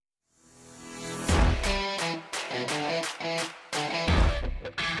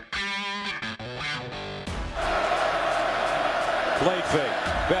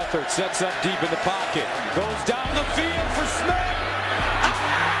Beathard sets up deep in the pocket. Goes down the field for Smith.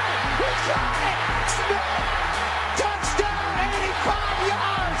 He shot it! Smith! Touchdown! 85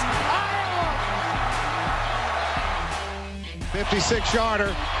 yards! Iowa!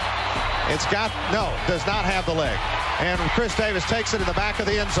 56-yarder. Does not have the leg. And Chris Davis takes it in the back of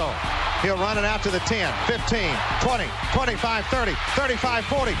the end zone. He'll run it out to the 10, 15, 20, 25, 30, 35,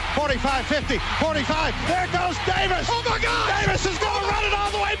 40, 45, 50, 45. There goes Davis. Oh, my God. Davis is going to run it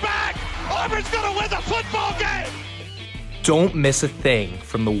all the way back. Auburn's going to win the football game. Don't miss a thing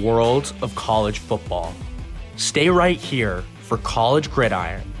from the world of college football. Stay right here for College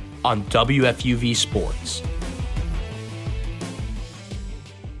Gridiron on WFUV Sports.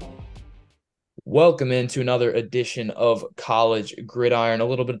 Welcome into another edition of College Gridiron, a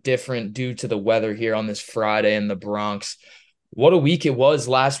little bit different due to the weather here on this Friday in the Bronx. What a week it was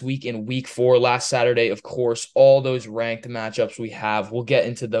last week in week 4, last Saturday, of course, all those ranked matchups we have. We'll get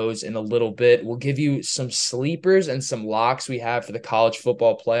into those in a little bit. We'll give you some sleepers and some locks we have for the college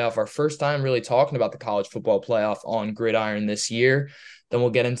football playoff. Our first time really talking about the college football playoff on Gridiron this year. Then we'll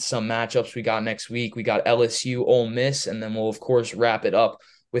get into some matchups we got next week. We got LSU, Ole Miss, and then we'll, of course, wrap it up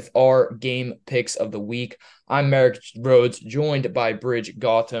with our game picks of the week. I'm Merrick Rhodes, joined by Brij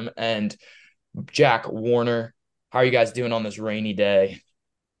Gautam and Jack Warner. How are you guys doing on this rainy day?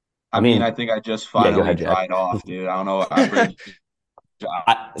 I think I just finally dried off, dude. I don't know.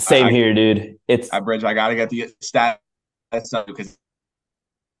 Same here, dude. Brij, I got to get the stats up because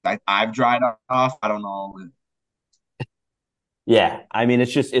I've dried off. I don't know. Yeah,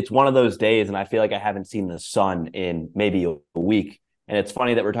 it's one of those days, and I feel like I haven't seen the sun in maybe a week. And it's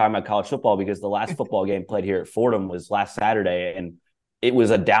funny that we're talking about college football because the last football game played here at Fordham was last Saturday, and it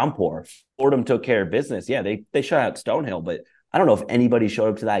was a downpour. Fordham took care of business. Yeah, they shut out Stonehill, but I don't know if anybody showed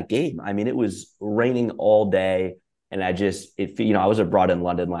up to that game. I mean, it was raining all day, and I was abroad in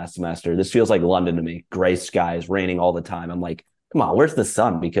London last semester. This feels like London to me. Gray skies, raining all the time. I'm like, come on, where's the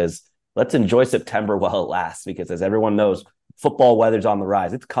sun? Because let's enjoy September while it lasts, because as everyone knows, football weather's on the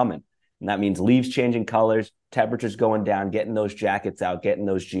rise. It's coming. And that means leaves changing colors, temperatures going down, getting those jackets out, getting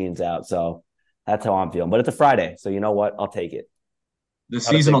those jeans out. So that's how I'm feeling. But it's a Friday, so you know what? I'll take it. The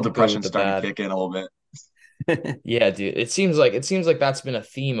seasonal depression starting to kick in a little bit. Yeah, dude. It seems like that's been a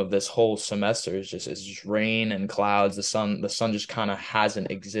theme of this whole semester. It's just rain and clouds. The sun just kind of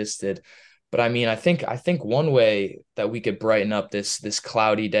hasn't existed. But I mean, I think one way that we could brighten up this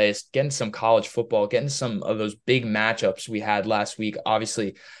cloudy day is getting some college football, getting some of those big matchups we had last week. Obviously,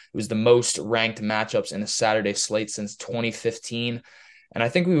 it was the most ranked matchups in a Saturday slate since 2015. And I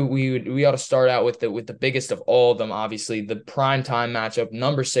think we ought to start out with the biggest of all of them, obviously, the primetime matchup,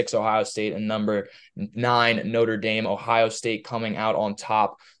 number 6 Ohio State and number 9 Notre Dame. Ohio State coming out on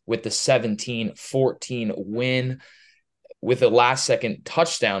top with the 17-14 win, with a last-second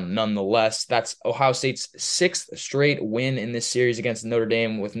touchdown, nonetheless. That's Ohio State's 6th straight win in this series against Notre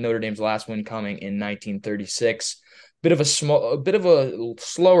Dame, with Notre Dame's last win coming in 1936. Bit of a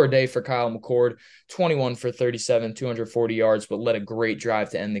slower day for Kyle McCord, 21 for 37, 240 yards, but led a great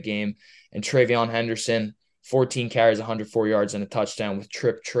drive to end the game. And Travion Henderson, 14 carries, 104 yards, and a touchdown, with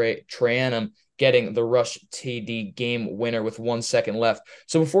Trip Trayanum getting the rush TD game winner with 1 second left.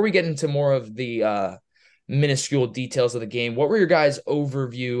 So before we get into more of the minuscule details of the game, what were your guys'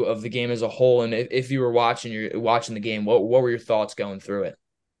 overview of the game as a whole? And if you were watching the game, what were your thoughts going through it?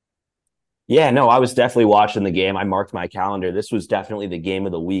 Yeah, no, I was definitely watching the game. I marked my calendar. This was definitely the game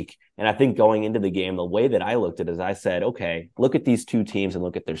of the week. And I think going into the game, the way that I looked at it is I said, okay, look at these two teams and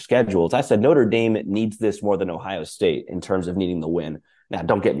look at their schedules. I said Notre Dame needs this more than Ohio State in terms of needing the win. Now,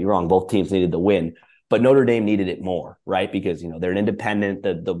 don't get me wrong, both teams needed the win, but Notre Dame needed it more, right? Because, they're an independent.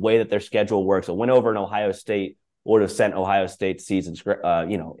 The way that their schedule works, a win over an Ohio State would have sent Ohio State's season,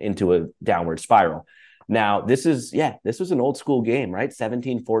 into a downward spiral. Now, this was an old school game, right?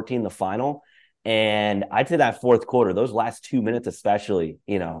 17-14, the final. And I'd say that fourth quarter, those last 2 minutes especially,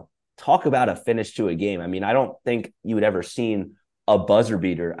 talk about a finish to a game. I mean, I don't think you had ever seen a buzzer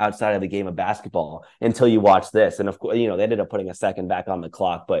beater outside of the game of basketball until you watch this. And of course, they ended up putting a second back on the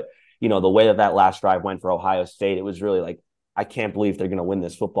clock. But, the way that last drive went for Ohio State, it was really like, I can't believe they're going to win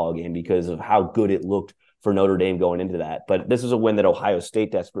this football game because of how good it looked for Notre Dame going into that. But this is a win that Ohio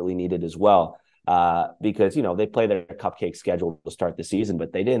State desperately needed as well. Because, they play their cupcake schedule to start the season,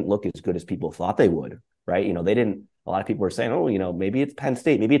 but they didn't look as good as people thought they would, right? A lot of people were saying, maybe it's Penn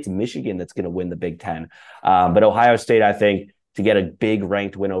State, maybe it's Michigan that's going to win the Big Ten. But Ohio State, I think, to get a big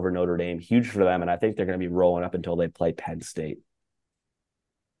ranked win over Notre Dame, huge for them. And I think they're going to be rolling up until they play Penn State.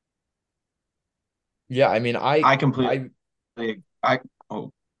 Yeah, I mean, I completely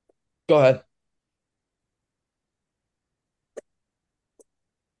Go ahead.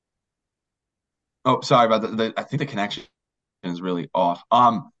 Oh, sorry about the I think the connection is really off.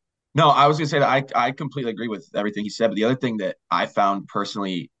 No, I was gonna say that I completely agree with everything he said. But the other thing that I found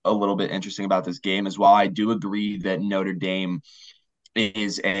personally a little bit interesting about this game is while I do agree that Notre Dame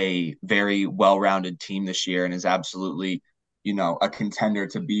is a very well-rounded team this year and is absolutely, a contender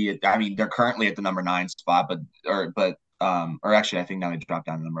to be. I mean, they're currently at the number 9 spot, or actually, I think now they dropped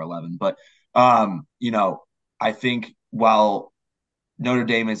down to number 11. But I think while Notre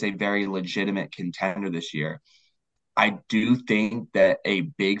Dame is a very legitimate contender this year, I do think that a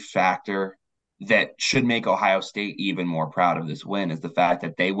big factor that should make Ohio State even more proud of this win is the fact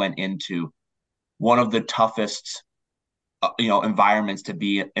that they went into one of the toughest environments to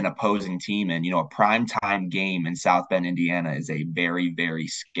be an opposing team in. A primetime game in South Bend, Indiana is a very, very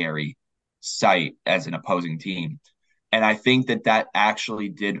scary sight as an opposing team. And I think that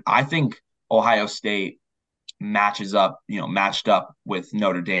actually I think Ohio State matched up with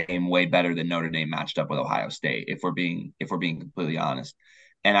Notre Dame way better than Notre Dame matched up with Ohio State, if we're being completely honest.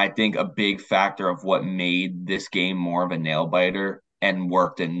 And I think a big factor of what made this game more of a nail biter and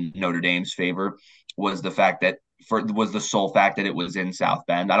worked in Notre Dame's favor was the sole fact that it was in South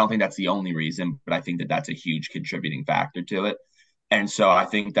Bend. I don't think that's the only reason, but I think that that's a huge contributing factor to it. And so I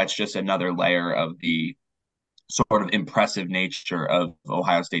think that's just another layer of the sort of impressive nature of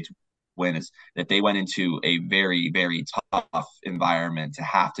Ohio State's win is that they went into a very, very tough environment to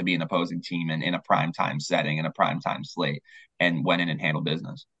have to be an opposing team and in a primetime setting and a primetime slate and went in and handled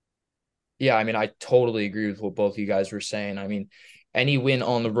business. Yeah, I mean, I totally agree with what both of you guys were saying. I mean, any win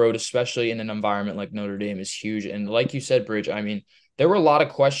on the road, especially in an environment like Notre Dame, is huge. And like you said, Brij, I mean, there were a lot of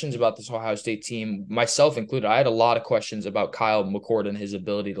questions about this Ohio State team, myself included. I had a lot of questions about Kyle McCord and his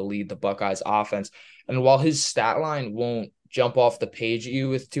ability to lead the Buckeyes offense. And while his stat line won't jump off the page at you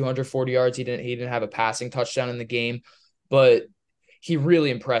with 240 yards, he didn't have a passing touchdown in the game, but he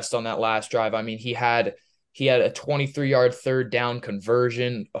really impressed on that last drive. I mean, he had a 23-yard third down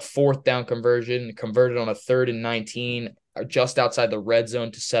conversion, a fourth down conversion, converted on a 3rd and 19, just outside the red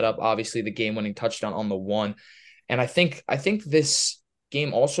zone to set up obviously the game-winning touchdown on the 1. And I think this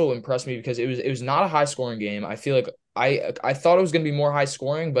game also impressed me because it was not a high-scoring game. I feel like I thought it was going to be more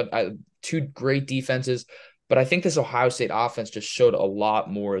high-scoring, but two great defenses. But I think this Ohio State offense just showed a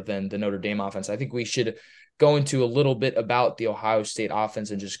lot more than the Notre Dame offense. I think we should go into a little bit about the Ohio State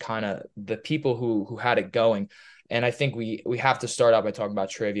offense and just kind of the people who had it going. And I think we have to start out by talking about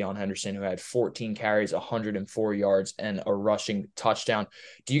TreVeyon Henderson, who had 14 carries, 104 yards, and a rushing touchdown.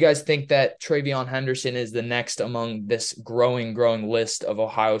 Do you guys think that TreVeyon Henderson is the next among this growing list of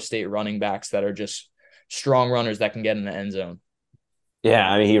Ohio State running backs that are just strong runners that can get in the end zone? Yeah,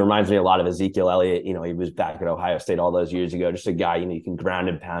 I mean, he reminds me a lot of Ezekiel Elliott. He was back at Ohio State all those years ago. Just a guy, you can ground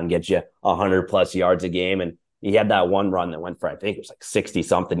and pound, get you 100+ yards a game. And he had that one run that went for, I think it was like 60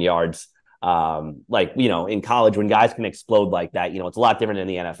 something yards. In college, when guys can explode like that, it's a lot different in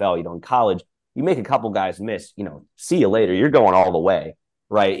the NFL. In college, you make a couple guys miss, see you later. You're going all the way,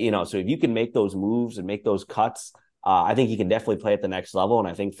 right? So if you can make those moves and make those cuts, I think he can definitely play at the next level. And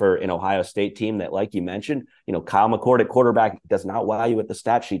I think for an Ohio State team that, like you mentioned, Kyle McCord at quarterback does not wow you at the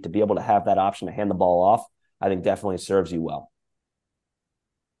stat sheet. To be able to have that option to hand the ball off, I think definitely serves you well.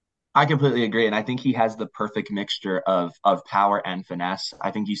 I completely agree, and I think he has the perfect mixture of power and finesse. I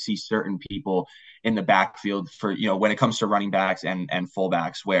think you see certain people in the backfield for when it comes to running backs and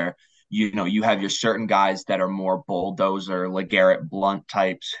fullbacks, where you have your certain guys that are more bulldozer, LeGarrette Blunt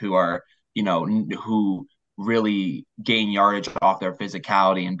types who are who really gain yardage off their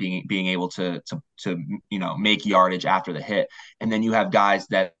physicality and being able to make yardage after the hit, and then you have guys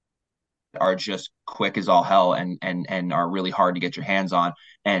that are just quick as all hell and are really hard to get your hands on.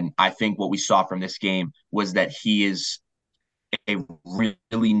 And I think what we saw from this game was that he is a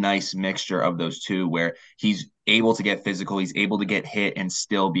really nice mixture of those two, where he's able to get physical, he's able to get hit and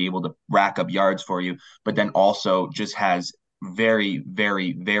still be able to rack up yards for you, but then also just has very,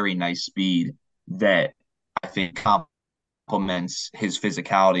 very, very nice speed that I think complements his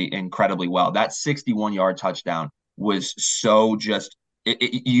physicality incredibly well. That 61-yard touchdown was so just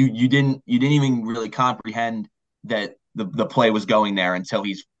you didn't even really comprehend that the play was going there until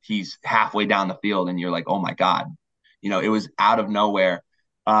he's halfway down the field and you're like, oh my God, it was out of nowhere.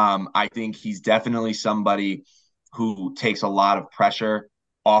 I think he's definitely somebody who takes a lot of pressure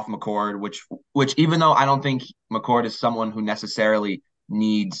off McCord, which even though I don't think McCord is someone who necessarily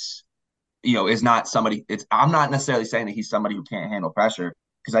needs, is not somebody. I'm not necessarily saying that he's somebody who can't handle pressure,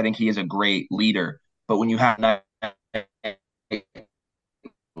 because I think he is a great leader. But when you have that,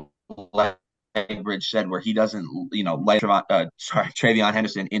 like Brij said, where he doesn't, let TreVeyon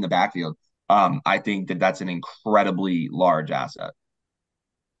Henderson in the backfield, I think that that's an incredibly large asset.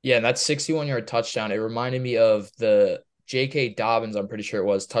 Yeah, and that 61-yard touchdown, it reminded me of the J.K. Dobbins, I'm pretty sure it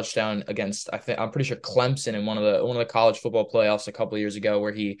was, touchdown against I'm pretty sure Clemson in one of the college football playoffs a couple of years ago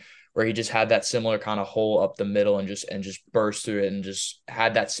where he just had that similar kind of hole up the middle and just burst through it and just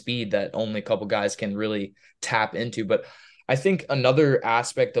had that speed that only a couple guys can really tap into. But I think another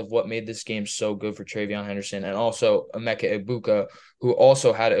aspect of what made this game so good for Travion Henderson and also Emeka Egbuka, who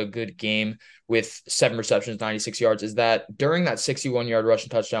also had a good game with 7 receptions, 96 yards, is that during that 61-yard rushing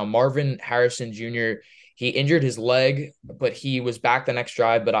touchdown, Marvin Harrison Jr., he injured his leg, but he was back the next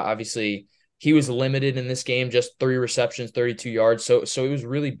drive. But obviously, he was limited in this game, just 3 receptions, 32 yards. So it was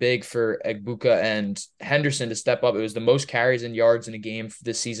really big for Egbuka and Henderson to step up. It was the most carries and yards in a game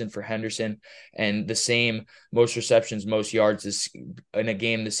this season for Henderson, and the same most receptions, most yards in a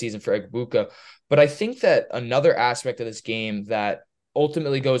game this season for Egbuka. But I think that another aspect of this game that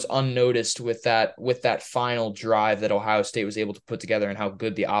ultimately goes unnoticed with that final drive that Ohio State was able to put together and how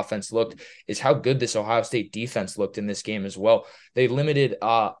good the offense looked is how good this Ohio State defense looked in this game as well. They limited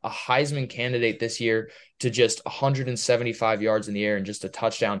a Heisman candidate this year to just 175 yards in the air and just a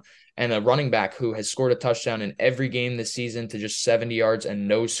touchdown, and a running back who has scored a touchdown in every game this season to just 70 yards and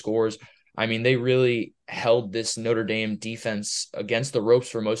no scores. I mean, they really held this Notre Dame defense against the ropes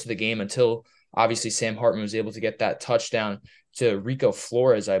for most of the game until obviously Sam Hartman was able to get that touchdown to Rico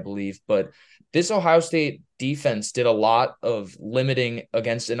Flores, I believe. But this Ohio State defense did a lot of limiting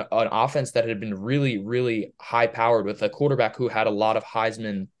against an offense that had been really, really high powered with a quarterback who had a lot of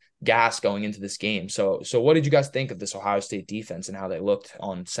Heisman gas going into this game. So what did you guys think of this Ohio State defense and how they looked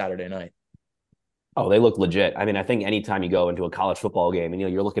on Saturday night? Oh, they look legit. I mean, I think anytime you go into a college football game and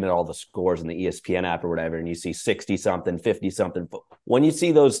you're looking at all the scores in the ESPN app or whatever, and you see 60 something, 50 something, when you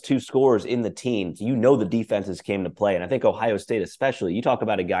see those two scores in the teams, the defenses came to play. And I think Ohio State, especially, you talk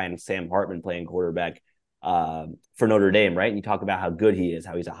about a guy in Sam Hartman playing quarterback for Notre Dame, right? And you talk about how good he is,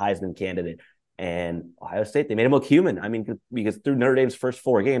 how he's a Heisman candidate. And Ohio State, they made him look human. I mean, because through Notre Dame's first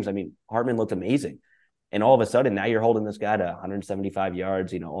 4 games, I mean, Hartman looked amazing. And all of a sudden, now you're holding this guy to 175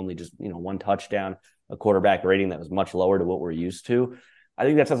 yards, only just, 1 touchdown, a quarterback rating that was much lower to what we're used to. I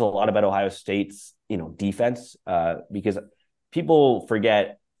think that says a lot about Ohio State's, defense, because people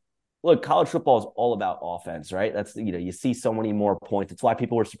forget, look, college football is all about offense, right? That's, you see so many more points. It's why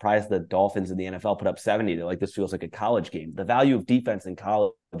people were surprised the Dolphins in the NFL put up 70. They're like, this feels like a college game. The value of defense in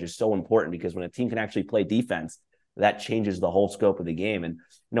college is so important because when a team can actually play defense, that changes the whole scope of the game. And,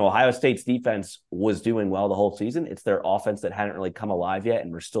 Ohio State's defense was doing well the whole season. It's their offense that hadn't really come alive yet,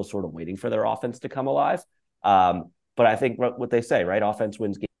 and we're still sort of waiting for their offense to come alive. But I think what they say, right? Offense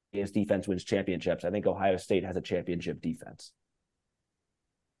wins games, defense wins championships. I think Ohio State has a championship defense.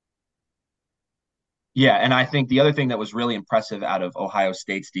 Yeah, and I think the other thing that was really impressive out of Ohio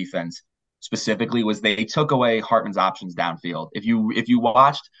State's defense specifically was they took away Hartman's options downfield. If you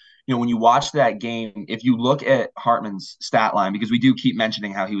watched, when you watch that game, if you look at Hartman's stat line, because we do keep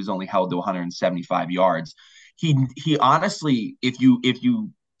mentioning how he was only held to 175 yards, he honestly, if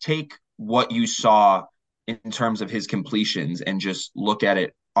you take what you saw in terms of his completions and just look at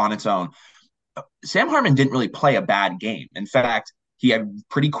it on its own, Sam Hartman didn't really play a bad game. In fact, he had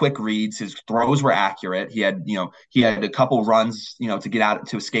pretty quick reads. His throws were accurate. He had a couple runs, to get out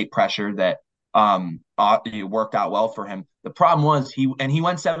to escape pressure that worked out well for him. The problem was he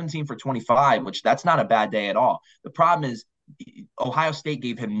went 17 for 25, which that's not a bad day at all. The problem is Ohio State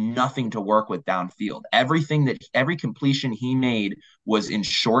gave him nothing to work with downfield. Every completion he made was in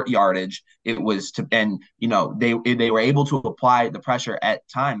short yardage. It was they were able to apply the pressure at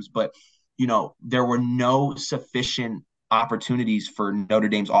times, but there were no sufficient opportunities for Notre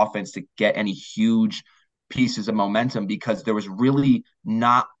Dame's offense to get any huge pieces of momentum because there was really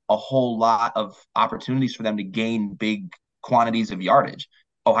not a whole lot of opportunities for them to gain big quantities of yardage.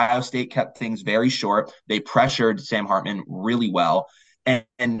 Ohio State kept things very short. They pressured Sam Hartman really well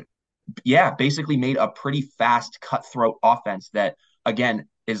and basically made a pretty fast cutthroat offense that, again,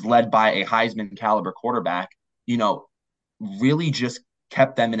 is led by a Heisman caliber quarterback, really just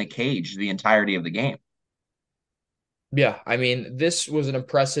kept them in a cage the entirety of the game. Yeah, I mean, this was an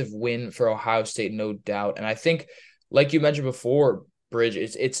impressive win for Ohio State, no doubt. And I think, like you mentioned before, Brij,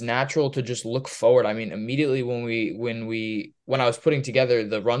 it's natural to just look forward. I mean, immediately when I was putting together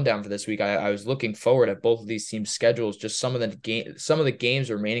the rundown for this week, I was looking forward at both of these teams' schedules, just some of the games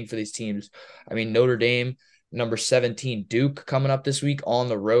remaining for these teams. I mean, Notre Dame, number 17, Duke coming up this week on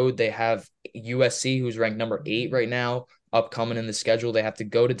the road. They have USC, who's ranked number 8 right now, upcoming in the schedule. They have to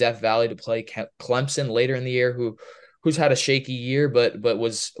go to Death Valley to play Clemson later in the year, who's had a shaky year, but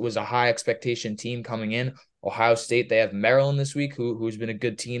was a high expectation team coming in. Ohio State, they have Maryland this week, who's been a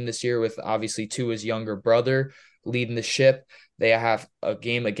good team this year with obviously Tua's younger brother leading the ship. They have a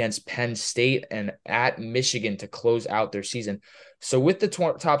game against Penn State and at Michigan to close out their season. So with the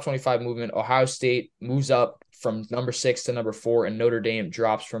top 25 movement, Ohio State moves up from number 6 to number 4, and Notre Dame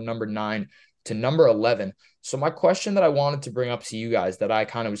drops from number 9 to number 11. So my question that I wanted to bring up to you guys that I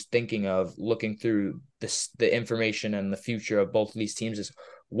kind of was thinking of looking through the information and the future of both of these teams is,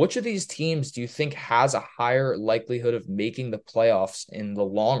 which of these teams do you think has a higher likelihood of making the playoffs in the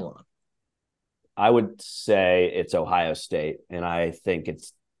long run? I would say it's Ohio State, and I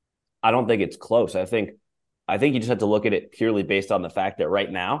don't think it's close. I think you just have to look at it purely based on the fact that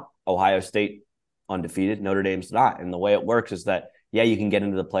right now, Ohio State undefeated, Notre Dame's not. And the way it works is that, yeah, you can get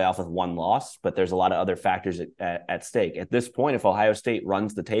into the playoff with one loss, but there's a lot of other factors at stake. At this point, if Ohio State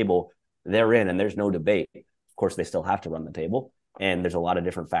runs the table, they're in, and there's no debate. Of course, they still have to run the table, and there's a lot of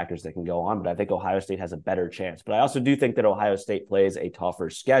different factors that can go on, but I think Ohio State has a better chance. But I also do think that Ohio State plays a tougher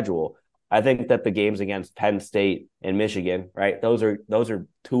schedule. I think that the games against Penn State and Michigan, right, those are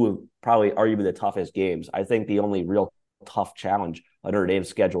two of probably arguably the toughest games. I think the only real tough challenge on Notre Dame's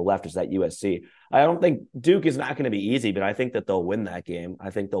schedule left is that USC. I don't think Duke is not going to be easy, but I think that they'll win that game.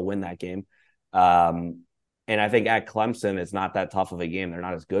 And I think at Clemson, it's not that tough of a game. They're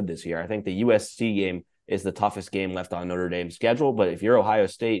not as good this year. I think the USC game is the toughest game left on Notre Dame's schedule. But if you're Ohio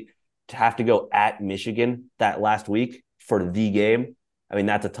State, to have to go at Michigan that last week for the game, I mean,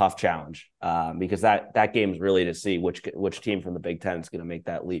 that's a tough challenge because that game is really to see which team from the Big Ten is going to make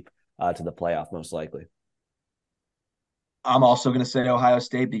that leap to the playoff most likely. I'm also going to say Ohio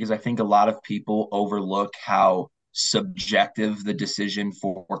State because I think a lot of people overlook how subjective the decision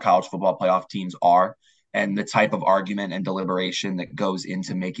for college football playoff teams are and the type of argument and deliberation that goes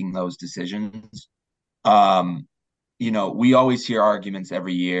into making those decisions. We always hear arguments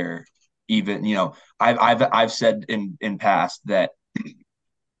every year. Even, I've said in past that,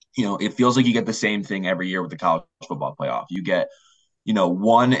 it feels like you get the same thing every year with the college football playoff. You get,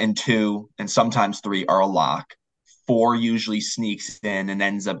 1 and 2 and sometimes 3 are a lock. 4 usually sneaks in and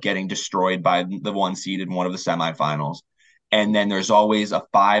ends up getting destroyed by the 1 seed in one of the semifinals. And then there's always a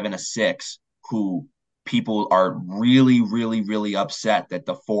 5 and a 6 who people are really, really, really upset that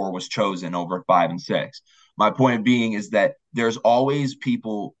the 4 was chosen over 5 and 6. My point being is that there's always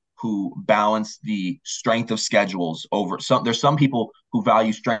people who balance the strength of schedules over there's some people who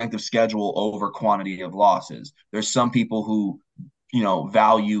value strength of schedule over quantity of losses. There's some people who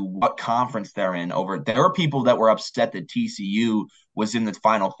value what conference they're in over. There are people that were upset that TCU was in the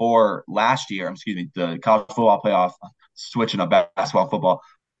Final Four last year. The college football playoff, switching up basketball, football.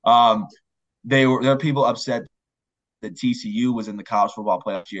 There are people upset that TCU was in the college football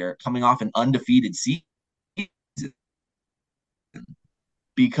playoff year, coming off an undefeated season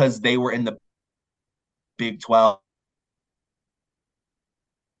because they were in the Big 12.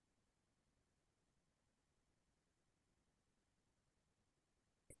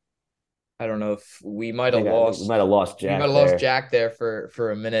 I don't know if we might have lost. We might have lost Jack. We might have lost Jack there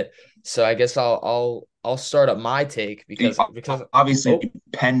for a minute. So I guess I'll start up my take because obviously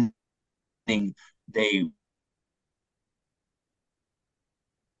pending they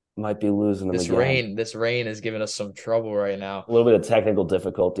might be losing them again. This rain is giving us some trouble right now. A little bit of technical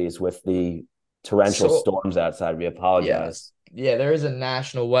difficulties with the torrential storms outside. We apologize. Yeah, there is a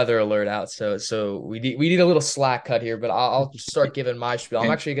national weather alert out, so we need a little slack cut here. But I'll start giving my spiel. I'm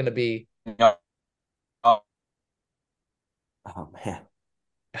actually going to be. Oh man.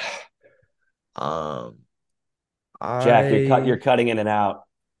 Jack, you're cutting in and out.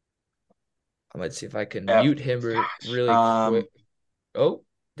 I might see if I can mute him really quick. Oh,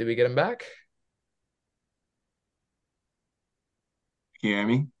 did we get him back? Can you hear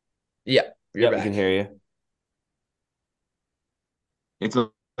me? Yeah, we can hear you. It's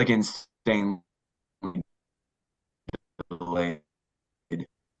like insane delayed.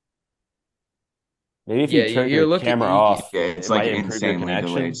 Maybe if you turn your camera off, it's like insanely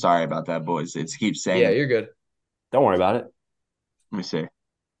delayed. Sorry about that, boys. It keeps saying. Yeah, you're good. Don't worry about it. Let me see.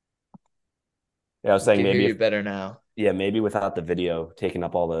 Yeah, I was saying maybe hear you better now. Yeah, maybe without the video taking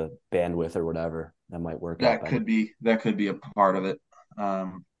up all the bandwidth or whatever, that might work. That could be a part of it.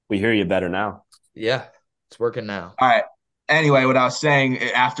 We hear you better now. Yeah, it's working now. All right. Anyway, what I was saying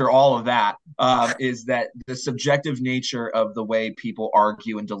after all of that is that the subjective nature of the way people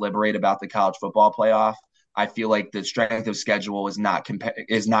argue and deliberate about the college football playoff, I feel like the strength of schedule is not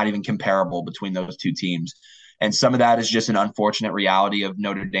even comparable between those two teams. And some of that is just an unfortunate reality of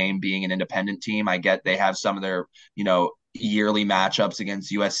Notre Dame being an independent team. I get they have some of their, yearly matchups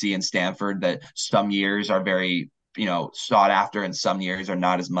against USC and Stanford that some years are very sought after, and some years are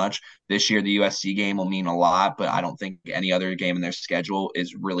not as much. This year, the USC game will mean a lot, but I don't think any other game in their schedule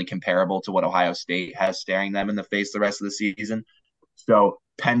is really comparable to what Ohio State has staring them in the face the rest of the season. So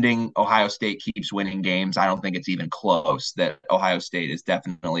pending Ohio State keeps winning games, I don't think it's even close that Ohio State is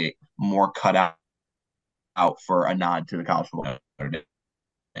definitely more cut out for a nod to the college football.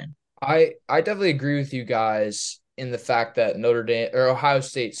 I definitely agree with you guys in the fact that Notre Dame or Ohio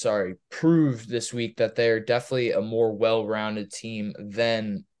State, proved this week that they're definitely a more well-rounded team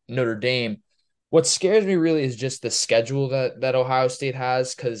than Notre Dame. What scares me really is just the schedule that Ohio State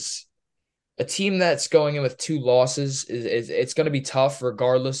has, because a team that's going in with 2 losses is it's going to be tough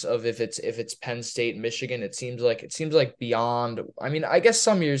regardless of if it's Penn State, Michigan. It seems like beyond. I mean, I guess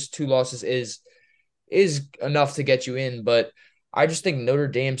some years 2 losses is enough to get you in, but I just think Notre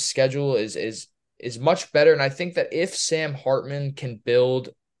Dame's schedule is much better. And I think that if Sam Hartman can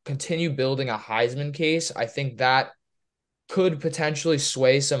continue building a Heisman case, I think that could potentially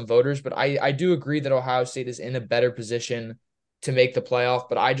sway some voters. But I do agree that Ohio State is in a better position to make the playoff.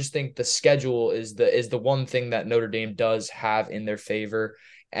 But I just think the schedule is the one thing that Notre Dame does have in their favor.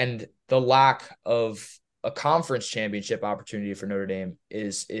 And the lack of a conference championship opportunity for Notre Dame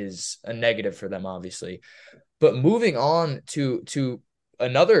is a negative for them, obviously. But moving on to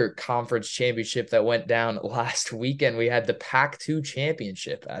another conference championship that went down last weekend, we had the Pac-2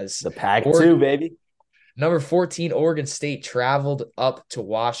 Championship as the Pac-2, baby. Number 14, Oregon State traveled up to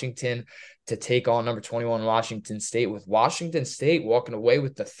Washington to take on number 21, Washington State, with Washington State walking away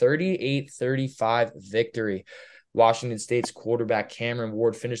with the 38-35 victory. Washington State's quarterback Cameron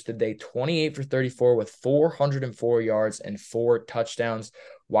Ward finished the day 28 for 34 with 404 yards and 4 touchdowns.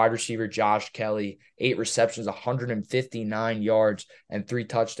 Wide receiver Josh Kelly, 8 receptions, 159 yards, and 3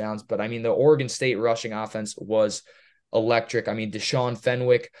 touchdowns. But, I mean, the Oregon State rushing offense was electric. I mean, Deshaun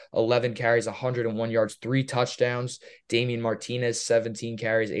Fenwick, 11 carries, 101 yards, 3 touchdowns. Damian Martinez, 17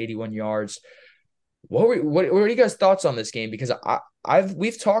 carries, 81 yards. What are you guys' thoughts on this game? Because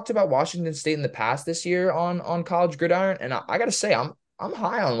we've talked about Washington State in the past this year on College Gridiron, and I got to say I'm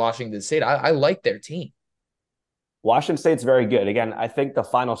high on Washington State. I like their team. Washington State's very good. Again, I think the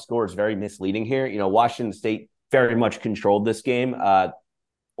final score is very misleading here. Washington State very much controlled this game.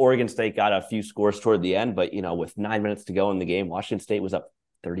 Oregon State got a few scores toward the end, but, with 9 minutes to go in the game, Washington State was up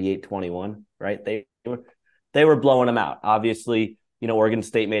 38-21, right? They were blowing them out. Obviously, Oregon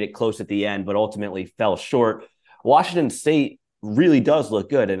State made it close at the end, but ultimately fell short. Washington State really does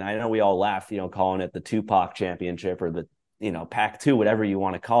look good. And I know we all laugh, calling it the Tupac Championship or the, Pac-2, whatever you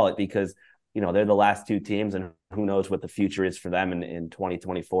want to call it, because, they're the last 2 teams, and who knows what the future is for them in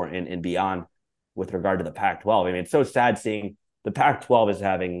 2024 and beyond with regard to the Pac-12. I mean, it's so sad seeing the Pac-12 is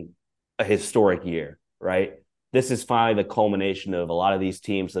having a historic year, right? This is finally the culmination of a lot of these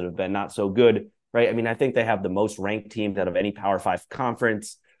teams that have been not so good, right? I mean, I think they have the most ranked teams out of any Power 5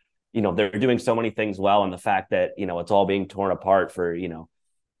 conference. They're doing so many things well, and the fact that, it's all being torn apart for,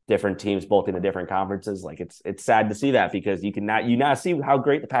 different teams, both in the different conferences. Like it's sad to see that, because you now see how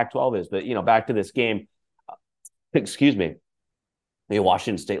great the Pac-12 is. But, back to this game, excuse me,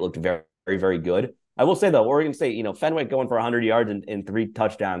 Washington State looked very, very, very good. I will say though, Oregon State, Fenwick going for 100 yards and 3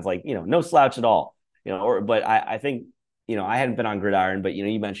 touchdowns, no slouch at all, but I think, I hadn't been on Gridiron, but,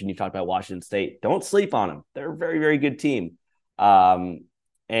 you mentioned, you talked about Washington State. Don't sleep on them. They're a very, very good team.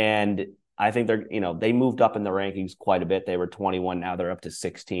 And I think they moved up in the rankings quite a bit. They were 21. Now they're up to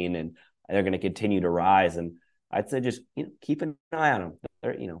 16, and they're going to continue to rise. And I'd say just, keep an eye on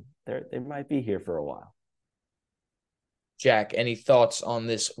them. They might be here for a while. Jack, any thoughts on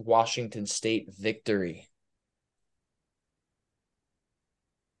this Washington State victory?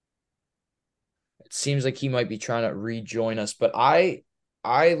 It seems like he might be trying to rejoin us, but I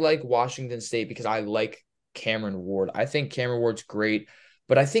like Washington State because I like Cameron Ward. I think Cameron Ward's great,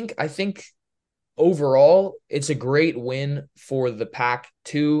 but I think overall it's a great win for the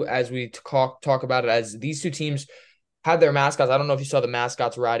Pac-2 as we talk about it, as these 2 teams had their mascots. I don't know if you saw the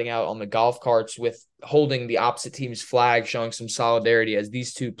mascots riding out on the golf carts with holding the opposite team's flag, showing some solidarity, as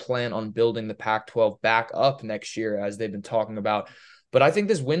these 2 plan on building the Pac-12 back up next year, as they've been talking about. But I think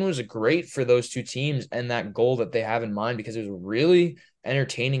this win was great for those 2 teams and that goal that they have in mind, because it was a really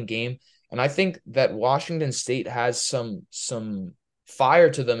entertaining game. And I think that Washington State has some fire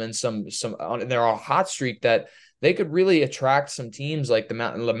to them and they're on a hot streak that they could really attract some teams like the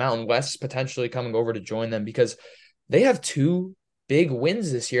Mountain West potentially coming over to join them, because they have 2 big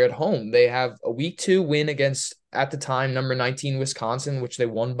wins this year at home. They have a week 2 win against, at the time, number 19 Wisconsin, which they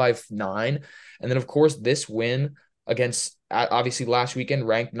won by 9. And then, of course, this win against, obviously last weekend,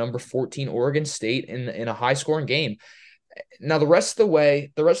 ranked number 14 Oregon State in a high-scoring game. Now, the rest of the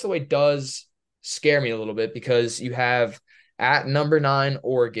way does scare me a little bit because you have at number 9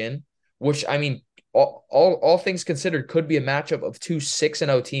 Oregon, which I mean, all things considered, could be a matchup of two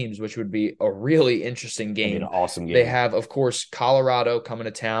 6-0 teams, which would be a really interesting It'd be game. an awesome game. They have, of course, Colorado coming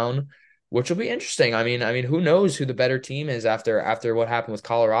to town, which will be interesting. I mean, who knows who the better team is after what happened with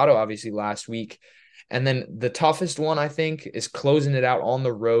Colorado, obviously last week. And then the toughest one, I think, is closing it out on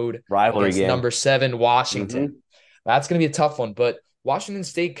the road Rivalry against game. number 7 Washington. Mm-hmm. That's going to be a tough one. But Washington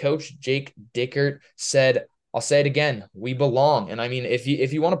State coach Jake Dickert said, I'll say it again, we belong. And I mean, if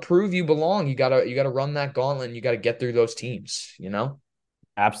you want to prove you belong, you gotta run that gauntlet and you got to get through those teams, you know?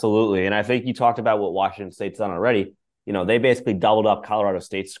 Absolutely. And I think you talked about what Washington State's done already. You know, they basically doubled up Colorado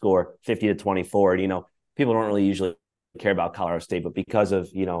State's score 50-24. And, you know, people don't really usually care about Colorado State, but because of,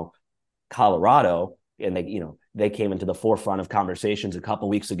 you know, Colorado, and they came into the forefront of conversations a couple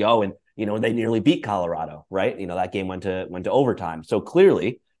weeks ago, and, you know, they nearly beat Colorado, right? You know, that game went to overtime. So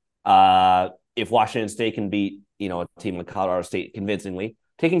clearly, if Washington State can beat, you know, a team like Colorado State convincingly,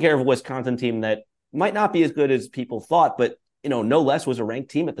 taking care of a Wisconsin team that might not be as good as people thought, but, you know, no less was a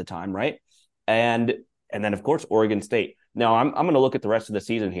ranked team at the time, right? And then, of course, Oregon State. Now, I'm going to look at the rest of the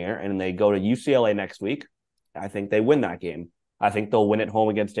season here, and they go to UCLA next week. I think they win that game. I think they'll win at home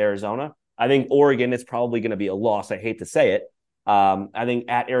against Arizona. I think Oregon is probably going to be a loss. I hate to say it. I think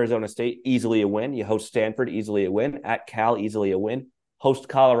at Arizona State, easily a win. You host Stanford, easily a win. At Cal, easily a win. Host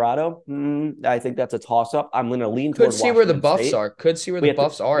Colorado, I think that's a toss-up. I'm going to lean towards Washington where the Buffs State. Could see where the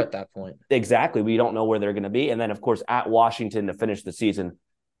Buffs are at that point. Exactly. We don't know where they're going to be. And then, of course, at Washington to finish the season.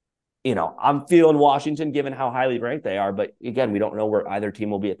 You know, I'm feeling Washington given how highly ranked they are. But, again, we don't know where either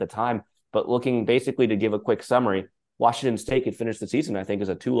team will be at the time. But looking basically to give a quick summary, Washington State could finish the season, I think, as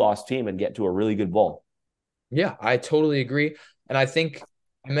a 2-loss team and get to a really good bowl. Yeah, I totally agree. And I think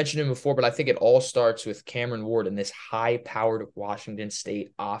I mentioned him before, but I think it all starts with Cameron Ward and this high-powered Washington State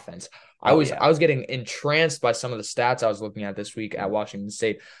offense. I was getting entranced by some of the stats I was looking at this week at Washington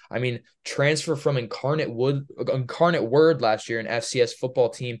State. I mean, transfer from Incarnate Word last year, an FCS football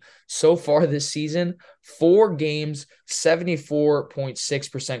team. So far this season, 4 games,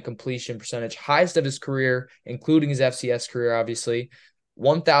 74.6% completion percentage, highest of his career, including his FCS career, obviously.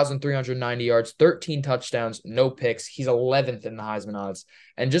 1,390 yards, 13 touchdowns, no picks. He's 11th in the Heisman odds.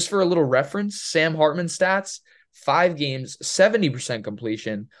 And just for a little reference, Sam Hartman's stats, 5 games, 70%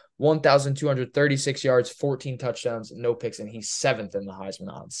 completion, 1,236 yards, 14 touchdowns, no picks, and he's 7th in the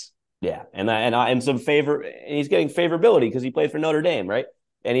Heisman odds. Yeah, and some favor. And he's getting favorability because he played for Notre Dame, right?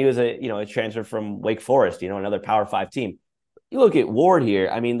 And he was a transfer from Wake Forest, another Power 5 team. You look at Ward here.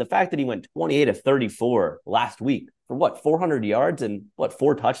 I mean, the fact that he went 28 of 34 last week for 400 yards and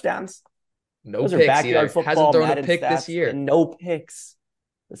 4 touchdowns? No Those picks are backyard either. football. Hasn't thrown Madden a pick stats, this year. and no picks.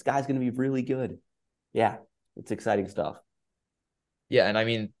 This guy's going to be really good. Yeah, it's exciting stuff. Yeah, and I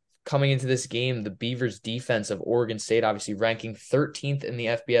mean, coming into this game, the Beavers defense of Oregon State, obviously ranking 13th in the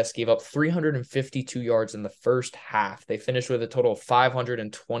FBS, gave up 352 yards in the first half. They finished with a total of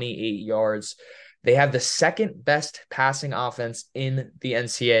 528 yards. They have the second best passing offense in the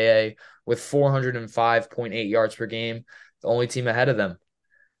NCAA with 405.8 yards per game. The only team ahead of them,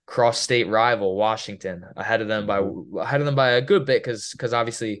 cross-state rival Washington, ahead of them by a good bit because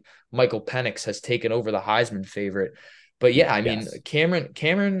obviously Michael Penix has taken over the Heisman favorite. But yeah, I mean,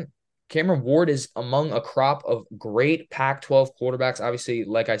 Cameron Ward is among a crop of great Pac-12 quarterbacks. Obviously,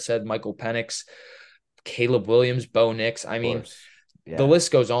 like I said, Michael Penix, Caleb Williams, Bo Nix. I mean, the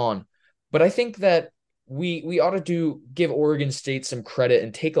list goes on. But I think that we ought to give Oregon State some credit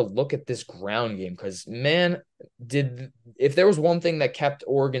and take a look at this ground game because, man, if there was one thing that kept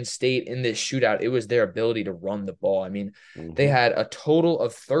Oregon State in this shootout, it was their ability to run the ball. I mean, they had a total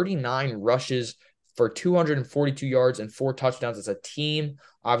of 39 rushes for 242 yards and 4 touchdowns as a team,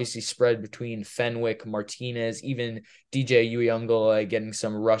 obviously spread between Fenwick, Martinez, even DJ Uyunglele getting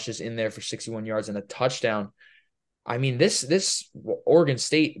some rushes in there for 61 yards and a touchdown. I mean, this Oregon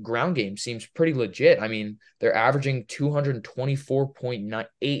State ground game seems pretty legit. I mean, they're averaging 224.98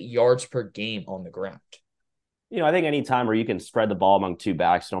 yards per game on the ground. I think any time where you can spread the ball among 2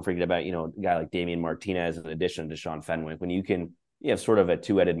 backs, don't forget about, a guy like Damian Martinez in addition to Sean Fenwick, when you can have sort of a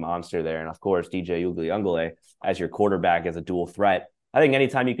 2-headed monster there. And of course, DJ Uyunglele as your quarterback as a dual threat. I think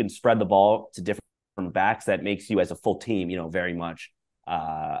anytime you can spread the ball to different backs, that makes you as a full team, very much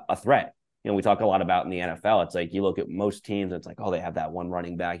a threat. We talk a lot about in the NFL. It's like you look at most teams, it's like, oh, they have that one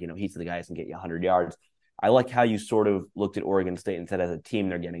running back. He's the guy who can get you 100 yards. I like how you sort of looked at Oregon State and said as a team,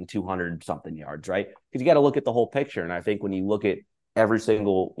 they're getting 200-something yards, right? Because you got to look at the whole picture. And I think when you look at every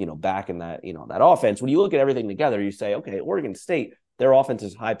single, back in that, that offense, when you look at everything together, you say, okay, Oregon State, their offense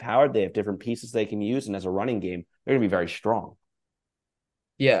is high-powered. They have different pieces they can use. And as a running game, they're going to be very strong.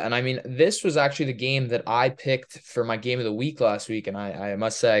 Yeah, and I mean, this was actually the game that I picked for my game of the week last week, and I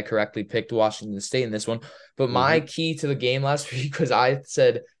must say I correctly picked Washington State in this one. But my key to the game last week was I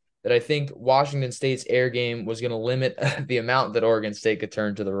said that I think Washington State's air game was going to limit the amount that Oregon State could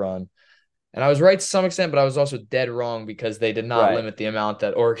turn to the run. And I was right to some extent, but I was also dead wrong because they did not Right. limit the amount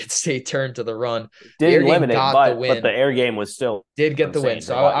that Oregon State turned to the run. The air Didn't game limit it, got the but the win. air game was still Did get the win, insane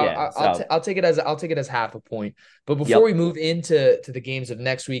so for what? Yeah. So I'll take it as half a point. But before we yep. move into the games of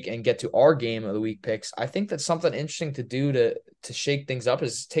next week and get to our game of the week picks, I think that something interesting to do to shake things up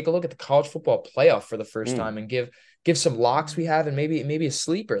is take a look at the college football playoff for the first time and give some locks we have and maybe a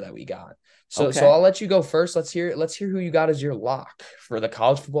sleeper that we got. So Okay. I'll let you go first. Let's hear who you got as your lock for the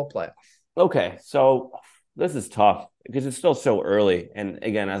college football playoff. Okay. So this is tough because it's still so early. And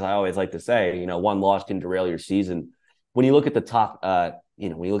again, as I always like to say, one loss can derail your season. When you look at the top,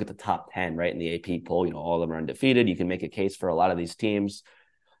 when you look at the top 10, right, in the AP poll, all of them are undefeated. You can make a case for a lot of these teams.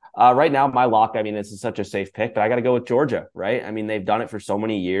 Right now, my lock, I mean, this is such a safe pick, but I got to go with Georgia, right? I mean, they've done it for so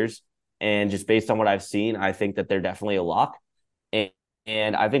many years. And just based on what I've seen, I think that they're definitely a lock.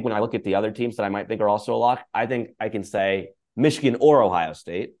 And I think when I look at the other teams that I might think are also a lock, I think I can say Michigan or Ohio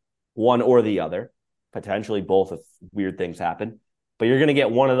State, one or the other, potentially both if weird things happen. But you're going to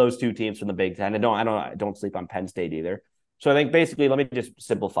get one of those two teams from the Big Ten. And I don't sleep on Penn State either. So I think basically, let me just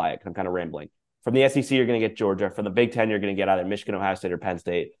simplify it because I'm kind of rambling. From the SEC, you're going to get Georgia. From the Big Ten, you're going to get either Michigan, Ohio State, or Penn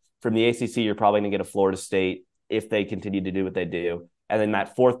State. From the ACC, you're probably going to get a Florida State if they continue to do what they do. And then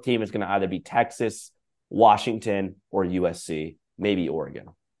that fourth team is going to either be Texas, Washington, or USC, maybe Oregon.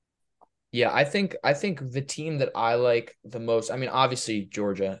 Yeah, I think the team that I like the most, I mean, obviously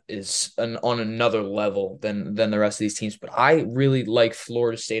Georgia is on another level than the rest of these teams, but I really like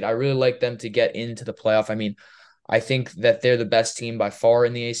Florida State. I really like them to get into the playoff. I mean, I think that they're the best team by far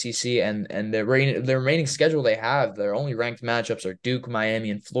in the ACC, and the remaining schedule they have, their only ranked matchups are Duke,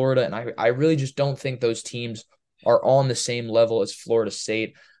 Miami, and Florida, and I really just don't think those teams are on the same level as Florida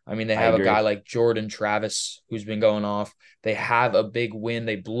State. I mean, they have a guy like Jordan Travis who's been going off. They have a big win.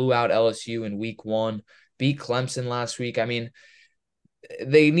 They blew out LSU in week 1, beat Clemson last week. I mean,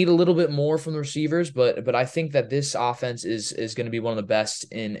 they need a little bit more from the receivers, but I think that this offense is going to be one of the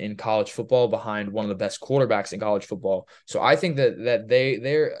best in college football behind one of the best quarterbacks in college football. So I think that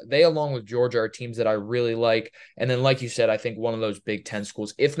they along with Georgia are teams that I really like. And then, like you said, I think one of those Big Ten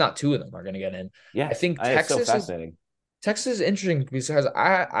schools, if not two of them, are going to get in. Yeah, I think it's so fascinating. Texas is interesting because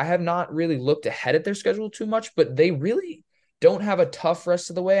I have not really looked ahead at their schedule too much, but they really don't have a tough rest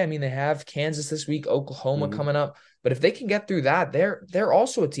of the way. I mean, they have Kansas this week, Oklahoma coming up, but if they can get through that, they're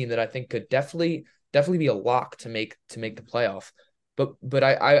also a team that I think could definitely be a lock to make the playoff. But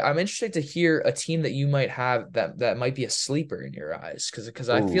I'm interested to hear a team that you might have that might be a sleeper in your eyes because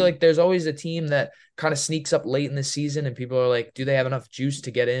I feel like there's always a team that kind of sneaks up late in the season and people are like, do they have enough juice to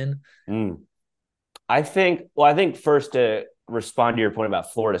get in? I think first to respond to your point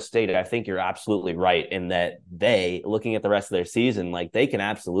about Florida State, I think you're absolutely right in that looking at the rest of their season, like they can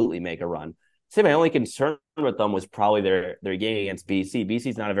absolutely make a run. Say my only concern with them was probably their game against BC.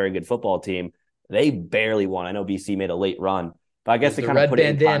 BC's not a very good football team. They barely won. I know BC made a late run, but I guess to kind of put it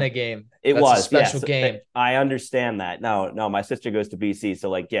in red bandana game. It was a special game. I understand that. No, my sister goes to BC,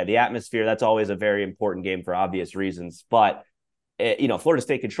 so the atmosphere, that's always a very important game for obvious reasons. But Florida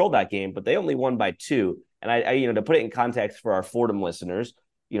State controlled that game, but they only won by 2. And I to put it in context for our Fordham listeners,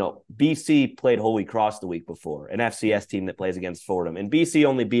 BC played Holy Cross the week before, an FCS team that plays against Fordham, and BC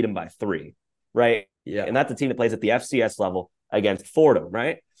only beat them by 3, right? Yeah, and that's a team that plays at the FCS level against Fordham,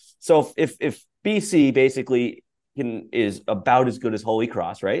 right? So if BC basically is about as good as Holy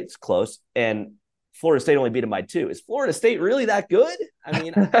Cross, right? It's close, and Florida State only beat them by 2. Is Florida State really that good? I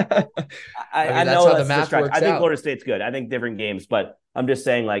mean, I know that's how the math works. I think Florida State's good. I think different games, but I'm just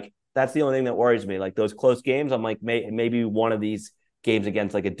saying, like, that's the only thing that worries me. Like those close games, I'm like, maybe one of these games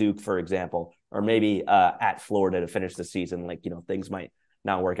against like a Duke, for example, or maybe at Florida to finish the season, like, things might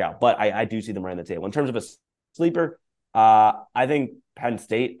not work out. But I do see them running the table. In terms of a sleeper, I think Penn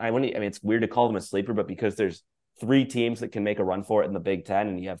State, I mean, it's weird to call them a sleeper, but because there's 3 teams that can make a run for it in the Big Ten,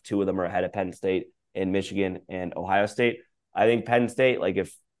 and you have 2 of them are ahead of Penn State in Michigan and Ohio State. I think Penn State, like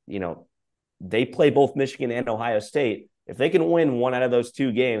if, they play both Michigan and Ohio State, if they can win one out of those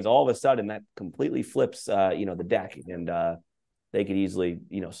 2 games, all of a sudden that completely flips, the deck, and they could easily,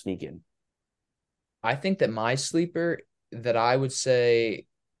 sneak in. I think that my sleeper that I would say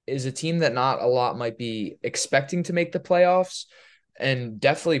is a team that not a lot might be expecting to make the playoffs and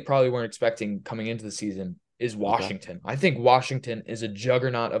definitely probably weren't expecting coming into the season is Washington. Okay. I think Washington is a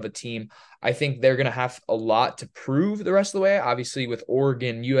juggernaut of a team. I think they're going to have a lot to prove the rest of the way. Obviously, with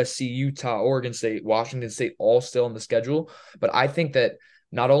Oregon, USC, Utah, Oregon State, Washington State all still on the schedule. But I think that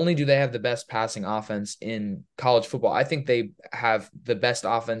not only do they have the best passing offense in college football, I think they have the best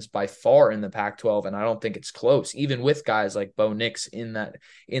offense by far in the Pac-12, and I don't think it's close, even with guys like Bo Nix in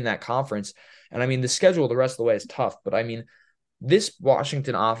that conference. And I mean, the schedule the rest of the way is tough, but I mean, this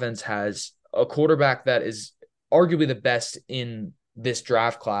Washington offense has a quarterback that is arguably the best in this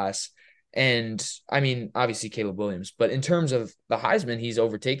draft class. And I mean, obviously Caleb Williams, but in terms of the Heisman, he's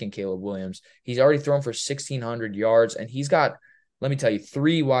overtaken Caleb Williams. He's already thrown for 1,600 yards, and he's got, let me tell you,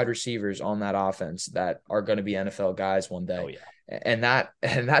 3 wide receivers on that offense that are going to be NFL guys one day. Oh, yeah. And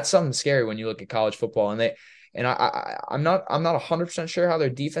that's something scary when you look at college football. And I'm not 100% sure how their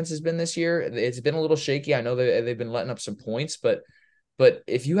defense has been this year. It's been a little shaky. I know they've been letting up some points, but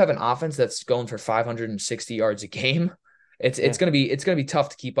if you have an offense that's going for 560 yards a game, it's gonna be tough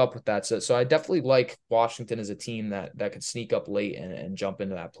to keep up with that. So I definitely like Washington as a team that could sneak up late and jump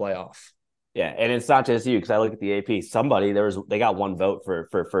into that playoff. Yeah, and it's not just you, because I look at the AP. Somebody they got 1 vote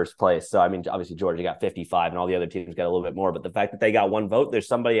for first place. So I mean, obviously Georgia got 55, and all the other teams got a little bit more. But the fact that they got 1 vote, there's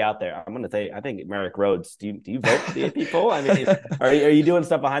somebody out there. I'm going to say, I think Merrick Rhodes. Do you vote for the AP poll? I mean, are you doing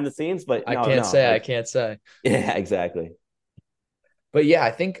stuff behind the scenes? But I can't say. Yeah, exactly. But yeah,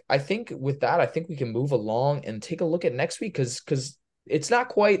 I think with that, I think we can move along and take a look at next week, because it's not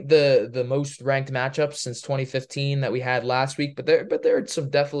quite the most ranked matchups since 2015 that we had last week, but there are some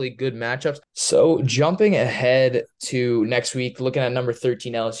definitely good matchups. So jumping ahead to next week, looking at number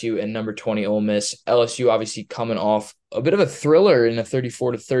 13 LSU and number 20 Ole Miss. LSU obviously coming off a bit of a thriller in a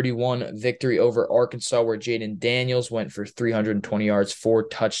 34-31 victory over Arkansas, where Jaden Daniels went for 320 yards, 4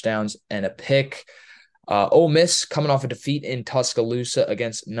 touchdowns, and a pick. Ole Miss coming off a defeat in Tuscaloosa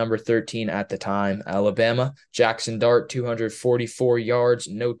against number 13 at the time, Alabama. Jackson Dart, 244 yards,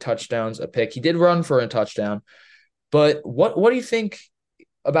 no touchdowns, a pick. He did run for a touchdown. But what do you think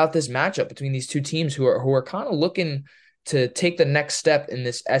about this matchup between these two teams who are kind of looking to take the next step in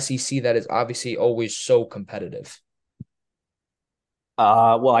this SEC that is obviously always so competitive?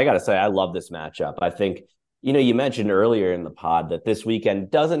 Well, I got to say, I love this matchup. I think, you mentioned earlier in the pod that this weekend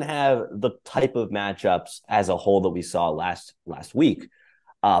doesn't have the type of matchups as a whole that we saw last week.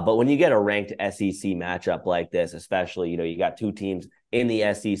 But when you get a ranked SEC matchup like this, especially, you got 2 teams in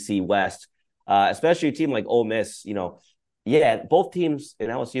the SEC West, especially a team like Ole Miss, yeah, both teams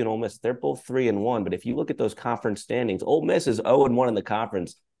in LSU and Ole Miss, they're both 3-1. But if you look at those conference standings, Ole Miss is 0-1 in the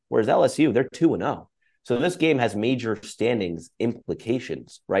conference, whereas LSU, they're 2-0. So this game has major standings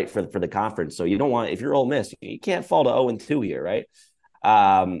implications, right, for the conference. So you don't want, if you're Ole Miss, you can't fall to 0-2 here, right?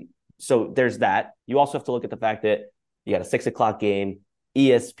 So there's that. You also have to look at the fact that you got a 6:00 game,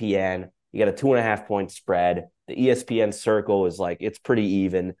 ESPN, you got a 2.5-point spread. The ESPN circle is like, it's pretty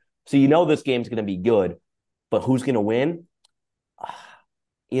even. So this game's going to be good, but who's going to win? I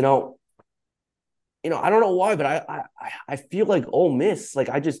don't know why, but I feel like Ole Miss, like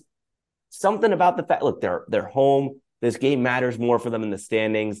something about the fact, look, they're home. This game matters more for them in the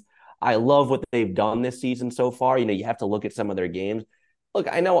standings. I love what they've done this season so far. You have to look at some of their games. Look,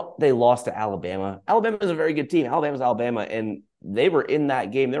 I know they lost to Alabama. Alabama is a very good team. Alabama's Alabama, and they were in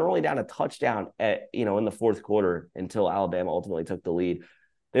that game. They were only down a touchdown in the fourth quarter until Alabama ultimately took the lead.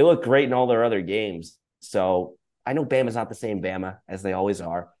 They look great in all their other games. So I know Bama's not the same Bama as they always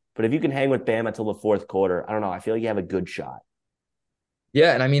are, but if you can hang with Bama till the fourth quarter, I don't know. I feel like you have a good shot.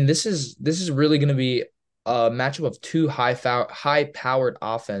 Yeah, and I mean, this is really going to be a matchup of 2 high-powered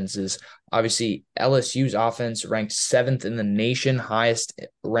offenses. Obviously, LSU's offense ranked 7th in the nation, highest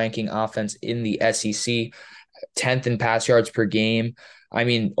ranking offense in the SEC, 10th in pass yards per game. I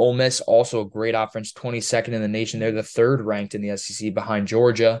mean, Ole Miss, also a great offense, 22nd in the nation. They're the 3rd ranked in the SEC behind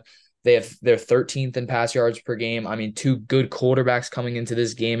Georgia. They're 13th in pass yards per game. I mean, 2 good quarterbacks coming into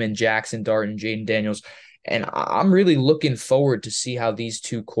this game in Jackson Dart and Jaden Daniels. And I'm really looking forward to see how these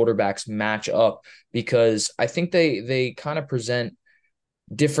 2 quarterbacks match up, because I think they kind of present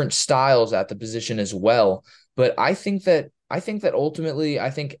different styles at the position as well. But I think that ultimately,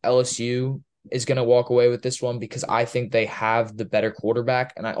 I think LSU is going to walk away with this one, because I think they have the better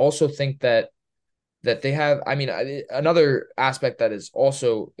quarterback. And I also think that they have, I mean, another aspect that is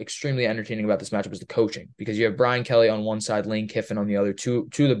also extremely entertaining about this matchup is the coaching, because you have Brian Kelly on one side, Lane Kiffin on the other, two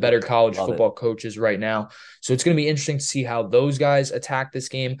of the better college football coaches right now. So it's going to be interesting to see how those guys attack this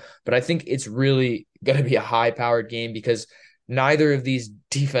game. But I think it's really going to be a high-powered game, because neither of these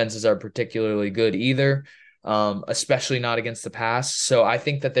defenses are particularly good either, especially not against the pass. So I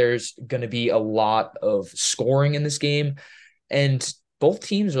think that there's going to be a lot of scoring in this game, and both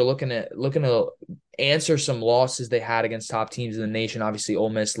teams are looking to answer some losses they had against top teams in the nation. Obviously, Ole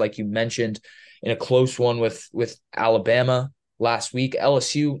Miss, like you mentioned, in a close one with Alabama, last week.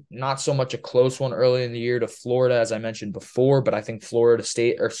 LSU, not so much a close one early in the year to Florida, as I mentioned before, but I think Florida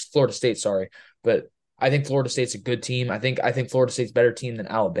State, sorry, but I think Florida State's a good team. I think Florida State's a better team than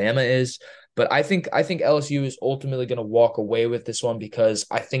Alabama is. But I think LSU is ultimately going to walk away with this one because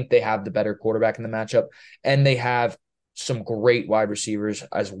I think they have the better quarterback in the matchup, and they have some great wide receivers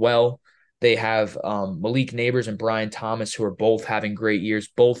as well. They have Malik Neighbors and Brian Thomas, who are both having great years,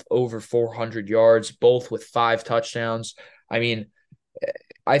 both over 400 yards, both with 5 touchdowns. I mean,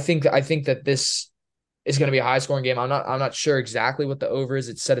 I think that this is going to be a high scoring game. I'm not sure exactly what the over is.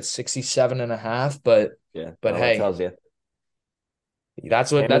 It's set at 67.5, but Yeah, but well, that hey, tells you.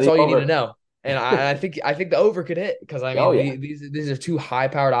 that's Hammer the all you need to over. know. And I think the over could hit because I Oh mean yeah. these are two high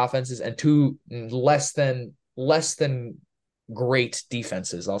powered offenses and two less than great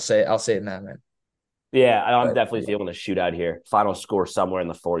defenses. I'll say it in that man. Yeah, I'm But definitely feeling a shootout here. Final score somewhere in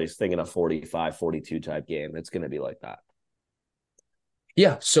the 40s, thinking a 45-42 type game. It's going to be like that.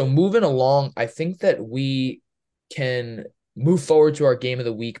 yeah, so moving along, I think that we can move forward to our game of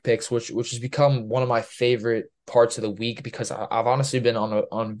the week picks, which has become one of my favorite parts of the week because I've honestly been on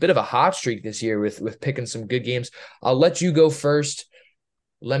a bit of a hot streak this year with picking some good games. I'll let you go first.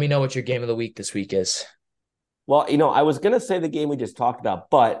 Let me know what your game of the week this week is. Well, I was going to say the game we just talked about,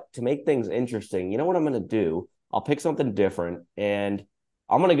 but to make things interesting, you know what I'm going to do? I'll pick something different, and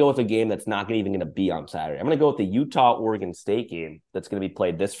I'm going to go with a game that's not even going to be on Saturday. I'm going to go with the Utah-Oregon State game that's going to be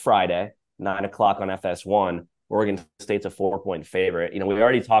played this Friday, 9 o'clock on FS1. Oregon State's a 4-point favorite. We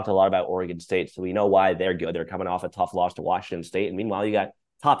already talked a lot about Oregon State, so we know why they're good. They're coming off a tough loss to Washington State. And meanwhile, you got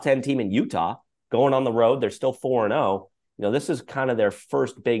top 10 team in Utah going on the road. They're still 4-0. This is kind of their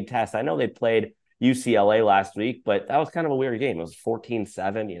first big test. I know they played UCLA last week, but that was kind of a weird game. It was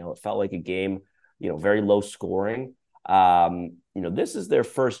 14-7. It felt like a game, very low scoring. This is their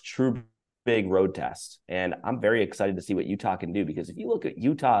first true big road test. And I'm very excited to see what Utah can do because if you look at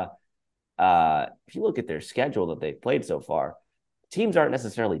Utah, if you look at their schedule that they've played so far, teams aren't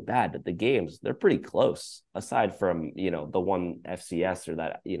necessarily bad, but the games, they're pretty close aside from, the one FCS or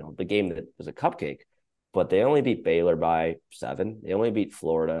that, the game that was a cupcake. But they only beat Baylor by 7. They only beat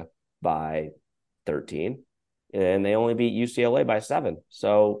Florida by 13, and they only beat UCLA by 7.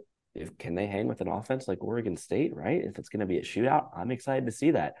 So can they hang with an offense like Oregon State, right? If it's going to be a shootout, I'm excited to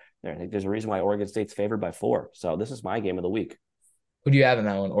see that. I think there's a reason why Oregon State's favored by 4. So this is my game of the week. Who do you have in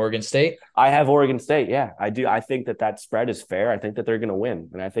that one? Oregon State? I have Oregon State. Yeah, I do. I think that spread is fair. I think that they're going to win.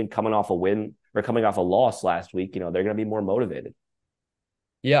 And I think coming off a loss last week, they're going to be more motivated.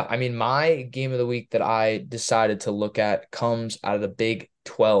 Yeah, I mean, my game of the week that I decided to look at comes out of the Big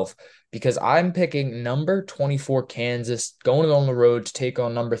 12 because I'm picking number 24 Kansas going on the road to take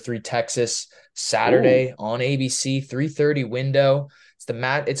on number 3 Texas Saturday Ooh. on ABC, 3:30 window.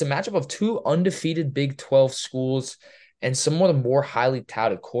 It's a matchup of 2 undefeated Big 12 schools and some of the more highly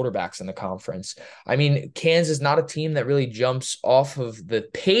touted quarterbacks in the conference. I mean, Kansas is not a team that really jumps off of the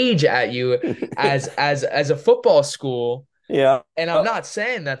page at you as a football school. Yeah. And I'm not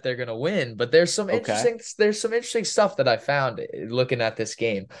saying that they're gonna win, but there's some Okay. interesting stuff that I found looking at this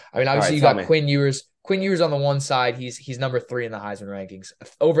game. I mean, All obviously right. you Tell got me. Quinn Ewers. Quinn Ewers on the one side, he's number 3 in the Heisman rankings,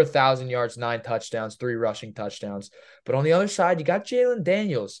 over 1,000 yards, 9 touchdowns, 3 rushing touchdowns. But on the other side, you got Jalen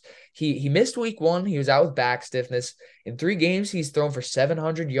Daniels. He missed week 1. He was out with back stiffness. In 3 games, he's thrown for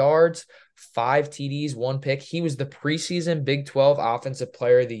 700 yards, 5 TDs, 1 pick. He was the preseason Big 12 Offensive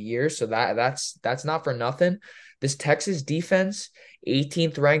Player of the Year, so that's not for nothing. This Texas defense,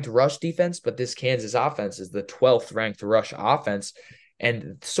 18th ranked rush defense, but this Kansas offense is the 12th ranked rush offense.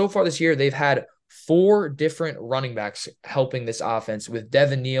 And so far this year, they've had 4 different running backs helping this offense, with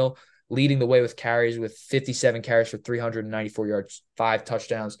Devin Neal leading the way with carries with 57 carries for 394 yards, 5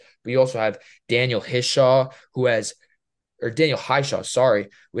 touchdowns. But you also have Daniel Hishaw, sorry,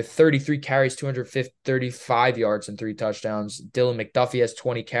 with 33 carries, 235 yards and 3 touchdowns. Dylan McDuffie has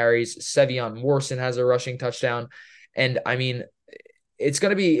 20 carries. Sevion Morrison has a rushing touchdown. And I mean, it's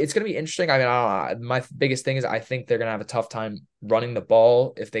gonna be interesting. I mean, my biggest thing is I think they're gonna have a tough time running the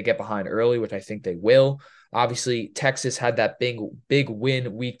ball if they get behind early, which I think they will. Obviously, Texas had that big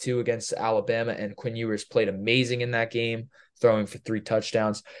win week 2 against Alabama, and Quinn Ewers played amazing in that game, throwing for 3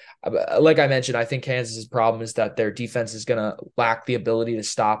 touchdowns. Like I mentioned, I think Kansas's problem is that their defense is gonna lack the ability to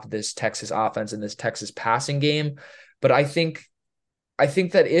stop this Texas offense and this Texas passing game. But I think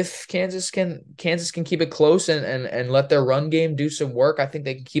that if Kansas can keep it close and let their run game do some work, I think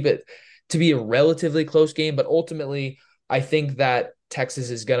they can keep it to be a relatively close game. But ultimately, I think that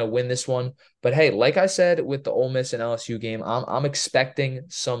Texas is going to win this one. But hey, like I said with the Ole Miss and LSU game, I'm expecting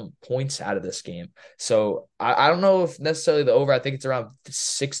some points out of this game. So I don't know if necessarily the over. I think it's around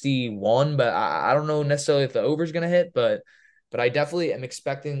 61, but I don't know necessarily if the over is going to hit. But but I definitely am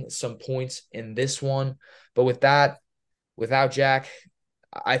expecting some points in this one. But without Jack,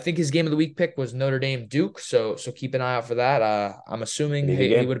 I think his game of the week pick was Notre Dame Duke, so keep an eye out for that. I'm assuming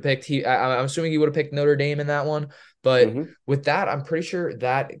he would have picked I'm assuming he would have picked Notre Dame in that one. But with that, I'm pretty sure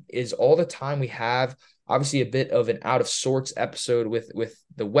that is all the time we have. Obviously, a bit of an out of sorts episode with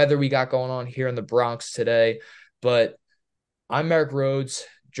the weather we got going on here in the Bronx today. But I'm Merrick Rhodes,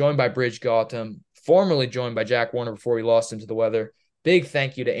 joined by Brij Gautam, formerly joined by Jack Warner before we lost him to the weather. Big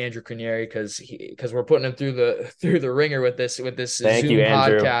thank you to Andrew Cranieri because we're putting him through the ringer with this thank Zoom you,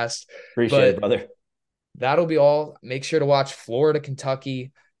 Andrew. podcast. Appreciate it, brother. That'll be all. Make sure to watch Florida,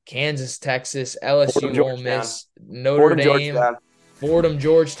 Kentucky, Kansas, Texas, LSU, Ole Miss, Notre Dame, Fordham,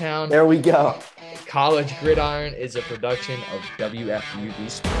 Georgetown. There we go. College Gridiron is a production of WFUV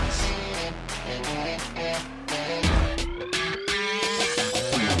Sports.